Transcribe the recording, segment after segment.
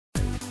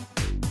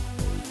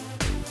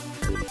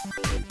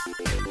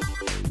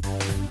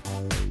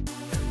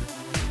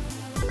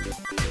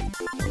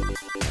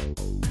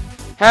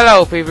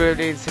Hello people of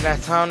the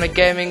internet, I'm the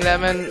Gaming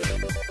Lemon,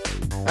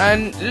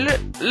 and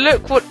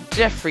look what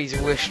Jeffrey's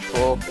wished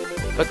for.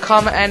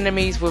 Become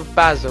enemies with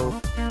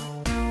Basil.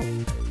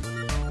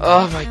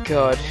 Oh my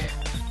god.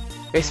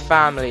 This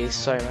family is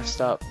so messed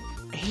up.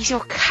 He's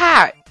your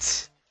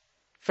cat!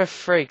 For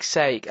freak's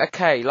sake.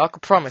 Okay, like I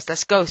promised,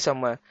 let's go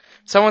somewhere.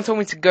 Someone told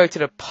me to go to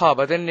the pub.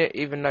 I didn't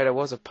even know there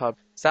was a pub.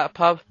 Is that a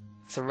pub?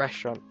 It's a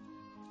restaurant.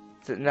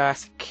 No,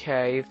 that's a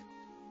cave.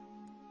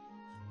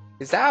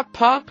 Is that a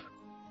pub?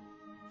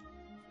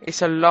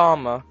 It's a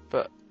llama,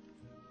 but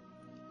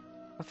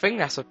I think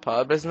that's a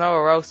pub. There's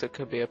nowhere else it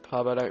could be a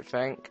pub, I don't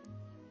think.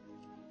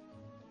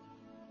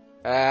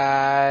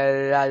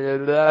 Yeah,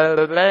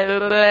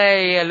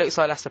 looks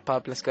like that's a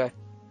pub. Let's go.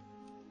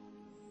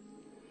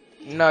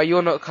 No,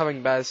 you're not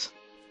coming, Baz.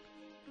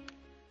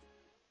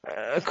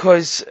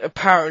 Because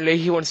apparently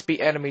he wants to be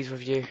enemies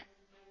with you.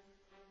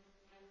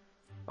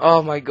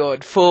 Oh my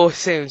god, 4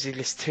 Sims is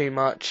just too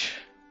much.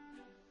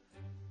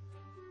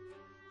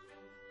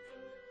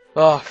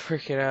 Oh,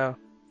 freaking hell.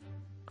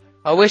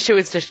 I wish it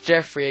was just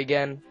Jeffrey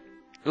again.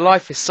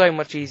 Life is so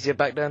much easier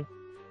back then.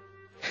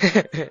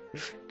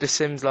 The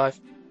Sims life.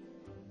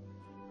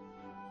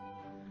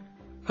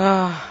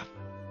 Ah.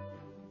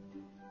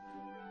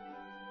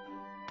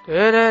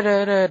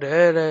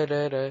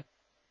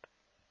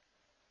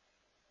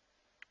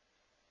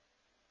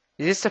 Is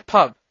this a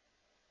pub?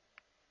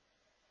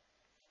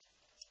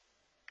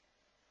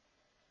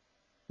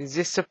 Is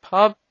this a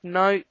pub?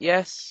 No,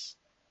 yes.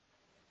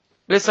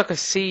 Looks like a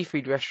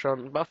seafood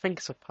restaurant, but I think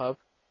it's a pub.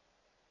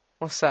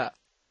 What's that?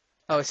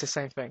 Oh, it's the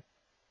same thing.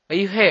 Are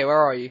you here? Where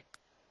are you?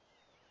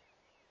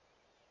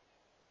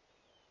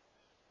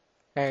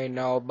 Ain't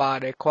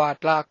nobody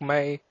quite like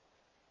me.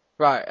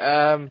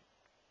 Right,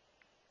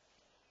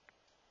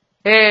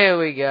 here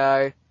we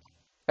go.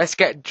 Let's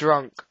get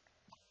drunk.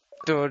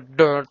 Oh,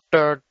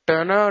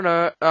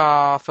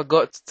 I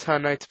forgot to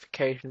turn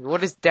notifications.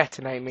 What does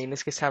detonate mean?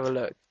 Let's just have a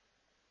look.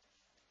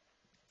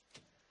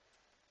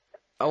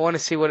 I want to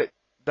see what it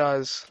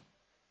does.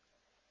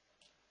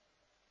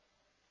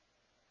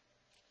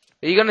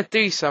 Are you gonna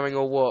do something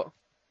or what?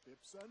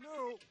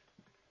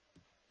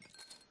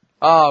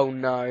 Oh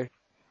no.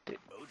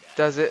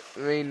 Does it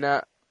mean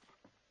that?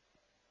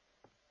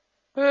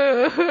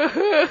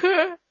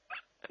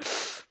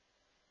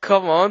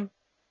 Come on.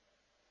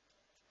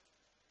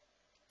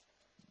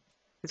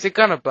 Is it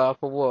gonna burp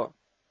or what?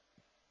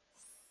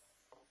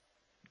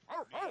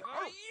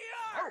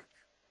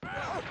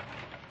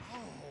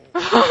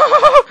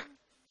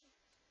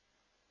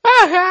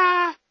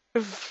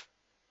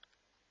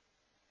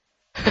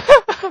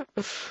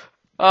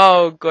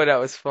 Oh god, that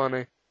was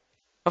funny.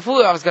 I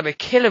thought I was gonna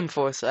kill him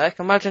for a sec.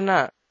 Imagine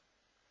that.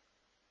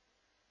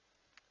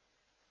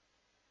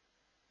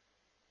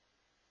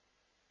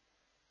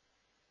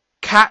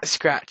 Cat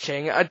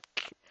scratching.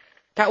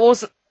 That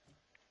wasn't.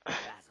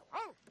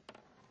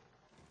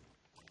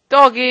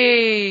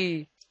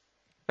 Doggy!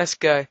 Let's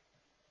go.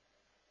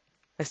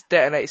 Let's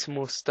detonate some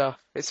more stuff.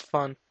 It's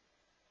fun.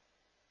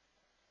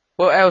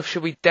 What else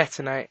should we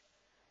detonate?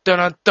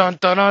 Dun dun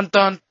dun dun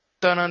dun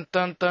dun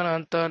dun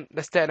dun dun.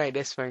 Let's detonate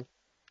this thing.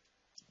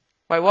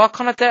 Wait, why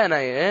can't I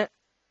detonate it?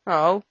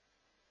 Oh.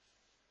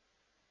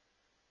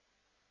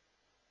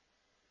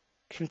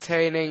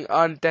 Containing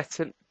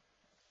undetonate.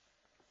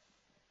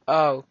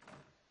 Oh.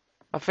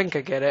 I think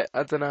I get it.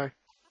 I don't know.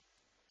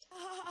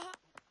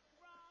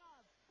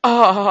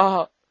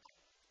 Oh.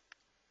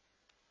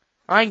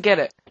 I ain't get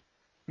it.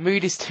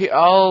 Mood is too.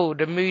 Oh,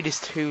 the mood is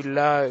too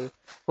low.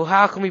 Well,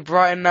 how can we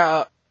brighten that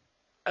up?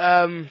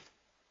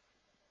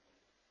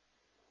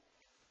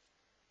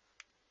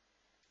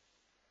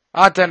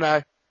 I don't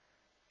know.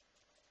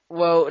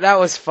 Well, that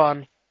was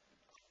fun.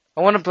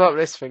 I want to blow up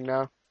this thing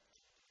now.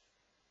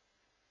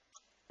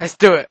 Let's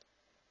do it.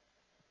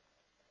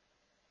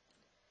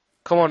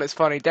 Come on, it's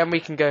funny. Then we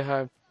can go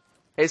home.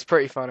 It's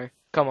pretty funny.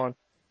 Come on.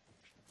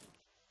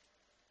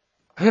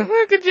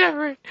 Look at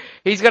Jeffrey.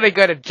 He's gonna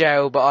go to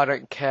jail, but I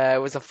don't care. It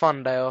was a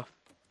fun day off.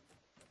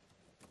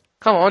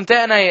 Come on,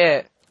 detonate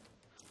it.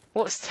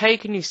 What's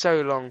taking you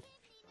so long?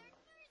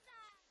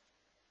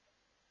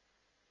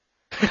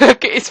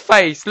 Look at his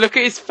face. Look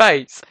at his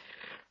face.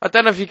 I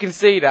don't know if you can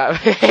see that.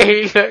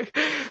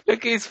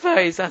 look at his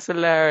face. That's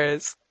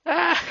hilarious.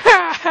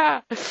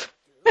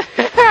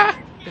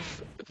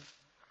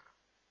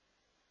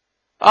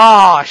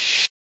 Oh,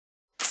 shit.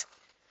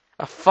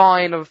 A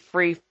fine of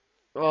 3.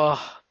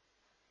 Oh.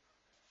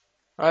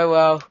 Oh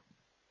well.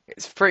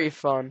 It's pretty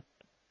fun.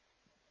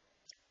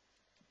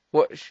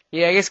 Watch.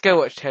 Yeah, let's go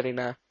watch Teddy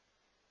now.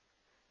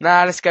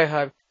 Nah, let's go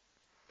home.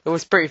 It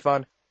was pretty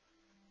fun.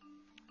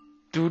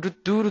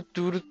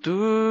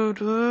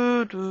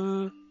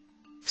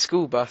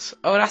 School bus.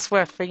 Oh, that's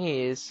where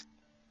Thingy is.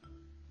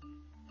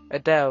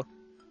 Adele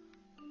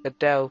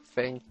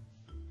thing.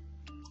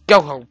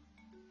 Go home.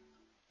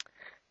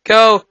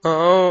 Go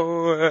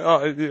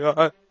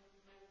home.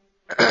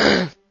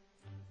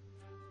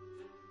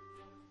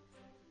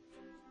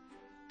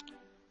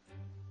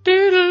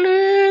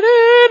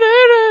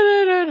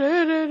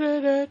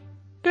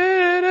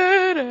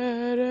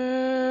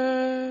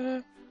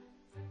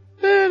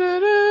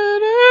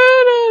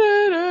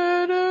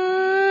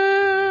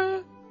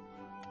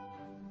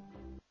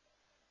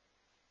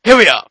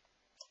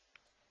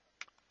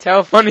 Tell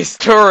a funny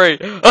story.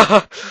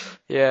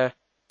 Yeah.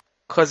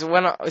 Because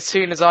as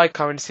soon as I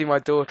come and see my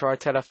daughter, I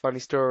tell her funny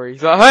story.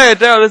 He's like, hey,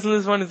 Adele, listen to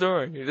this funny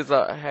story. He's just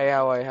like, hey,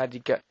 how'd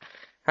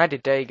your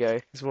day go?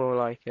 It's more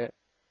like it.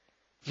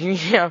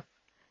 Yeah.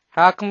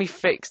 How can we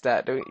fix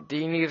that? Do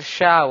you need a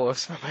shower or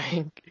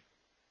something?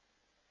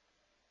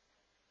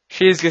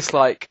 She's just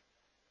like,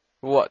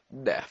 what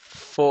the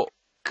fuck?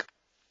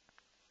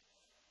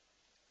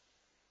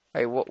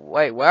 Wait,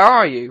 wait, where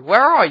are you?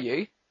 Where are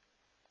you?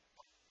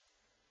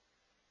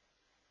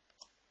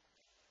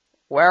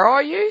 Where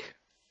are you?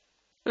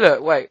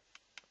 Look, wait.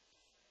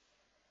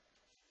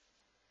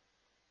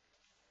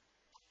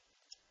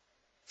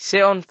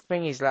 Sit on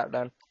Thingy's lap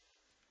then.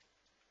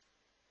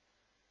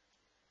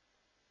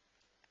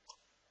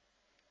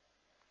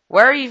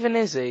 Where even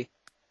is he?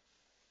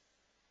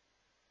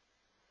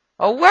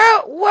 Oh,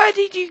 where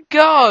did you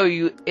go,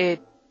 you id?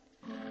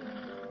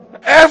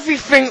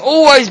 Everything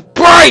always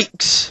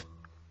breaks!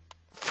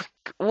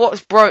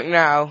 What's broke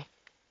now?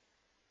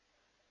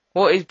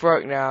 What is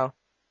broke now?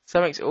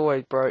 Something's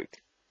always broke.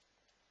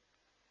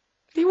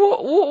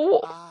 What?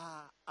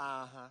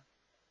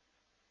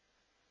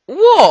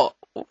 What?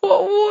 What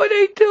are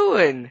they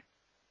doing?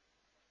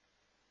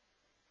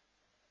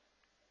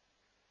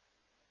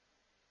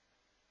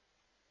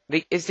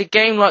 Is the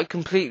game like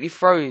completely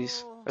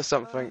froze or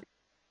something?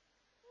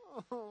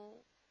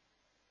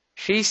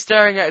 She's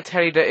staring at a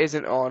telly that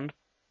isn't on.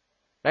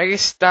 They're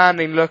just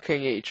standing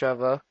looking at each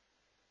other.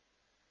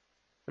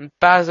 And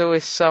Basil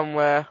is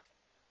somewhere.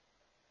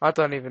 I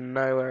don't even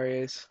know where he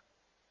is.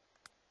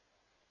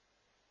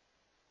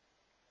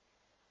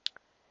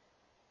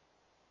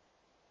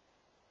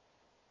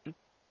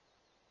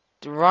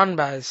 Run,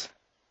 Baz.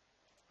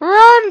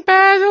 Run,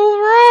 Basil,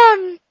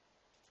 run!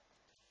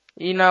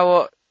 You know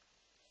what?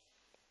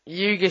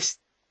 You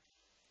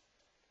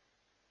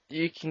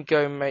can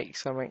go make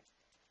something.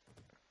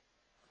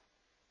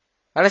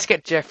 Now let's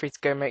get Jeffrey to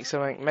go make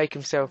something. Make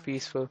himself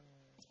useful.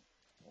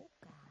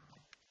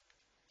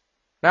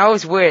 That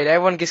was weird.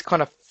 Everyone just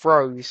kind of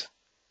froze.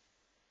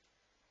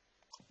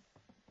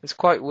 It's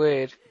quite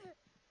weird.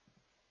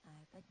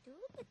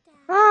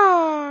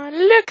 Ah,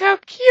 look how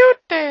cute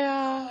they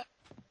are.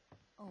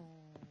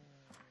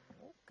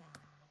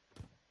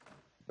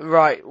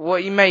 Right, what are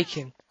you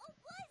making?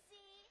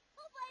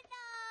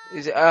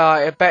 Is it?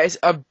 I bet it's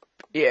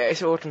yeah,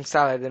 it's autumn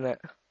salad, isn't it?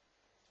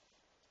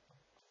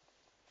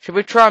 Should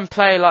we try and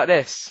play like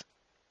this?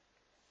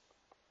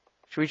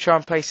 Should we try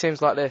and play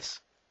Sims like this?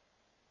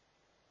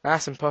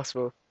 That's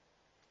impossible.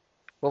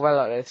 What about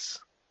like this?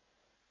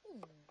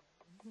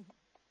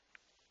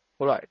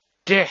 Or like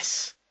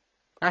this?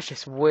 That's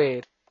just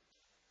weird.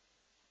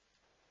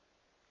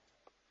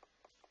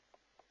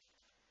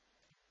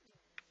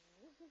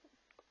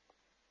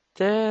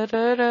 Da,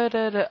 da, da,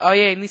 da, da. Oh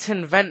yeah, you need to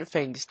invent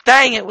things.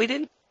 Dang it, we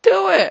didn't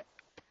do it!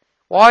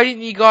 Why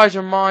didn't you guys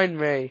remind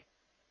me?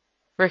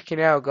 Freaking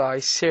hell,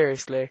 guys,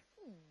 seriously.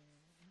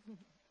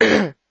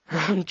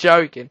 I'm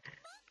joking.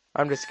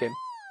 I'm just kidding.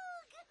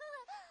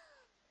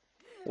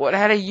 What the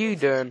hell are you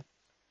doing?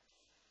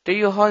 Do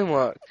your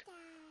homework.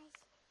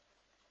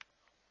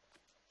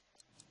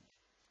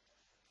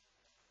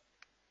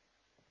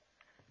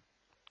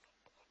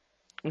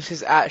 This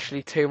is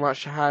actually too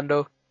much to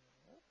handle.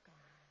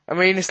 I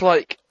mean, it's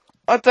like,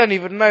 I don't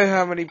even know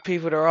how many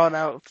people there are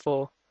out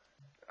for.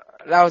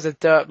 That was a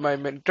derp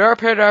moment.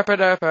 Derper, derper,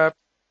 derper.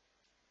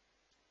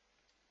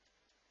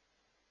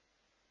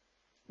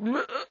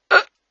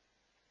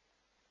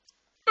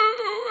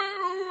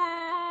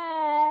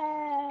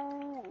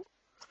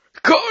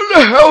 Got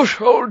the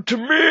household to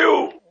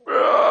meal.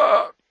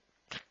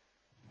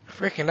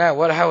 Freaking hell,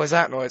 what the hell was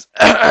that noise?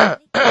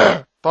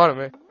 Pardon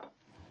me.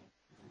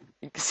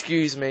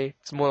 Excuse me,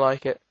 it's more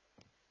like it.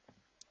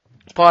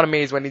 Pardon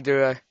me is when you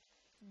do a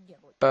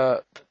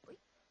burp,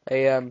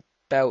 a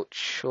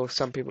belch, or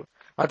some people.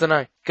 I don't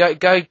know. Go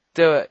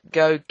do it.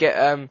 Go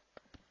get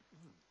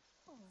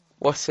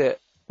what's the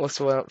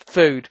word?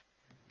 Food.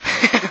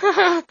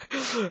 I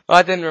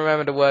didn't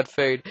remember the word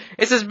food.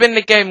 This has been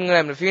the Gaming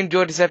Lemon. If you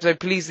enjoyed this episode,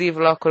 please leave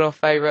a like or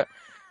favourite.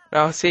 And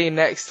I'll see you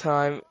next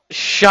time.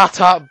 Shut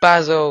up,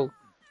 Basil.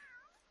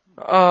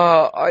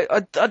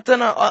 I don't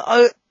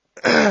know.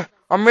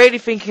 I'm really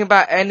thinking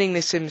about ending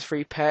the Sims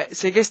 3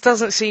 Pets. It just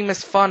doesn't seem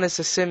as fun as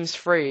the Sims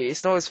 3.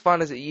 It's not as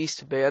fun as it used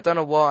to be. I don't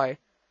know why.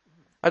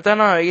 I don't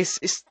know.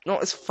 It's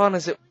not as fun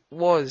as it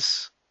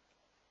was.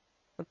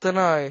 I don't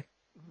know.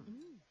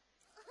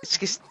 It's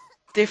just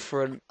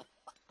different.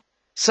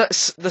 So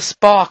the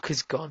spark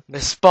is gone.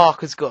 The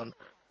spark is gone.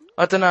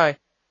 I don't know.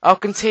 I'll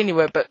continue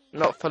it, but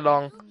not for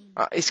long.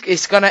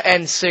 It's gonna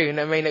end soon.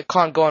 I mean, it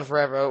can't go on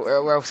forever,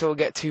 or else it will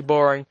get too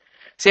boring.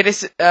 So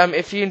this,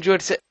 if you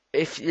enjoyed it,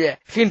 if you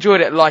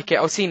enjoyed it, like it.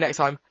 I'll see you next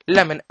time.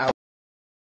 Lemon out.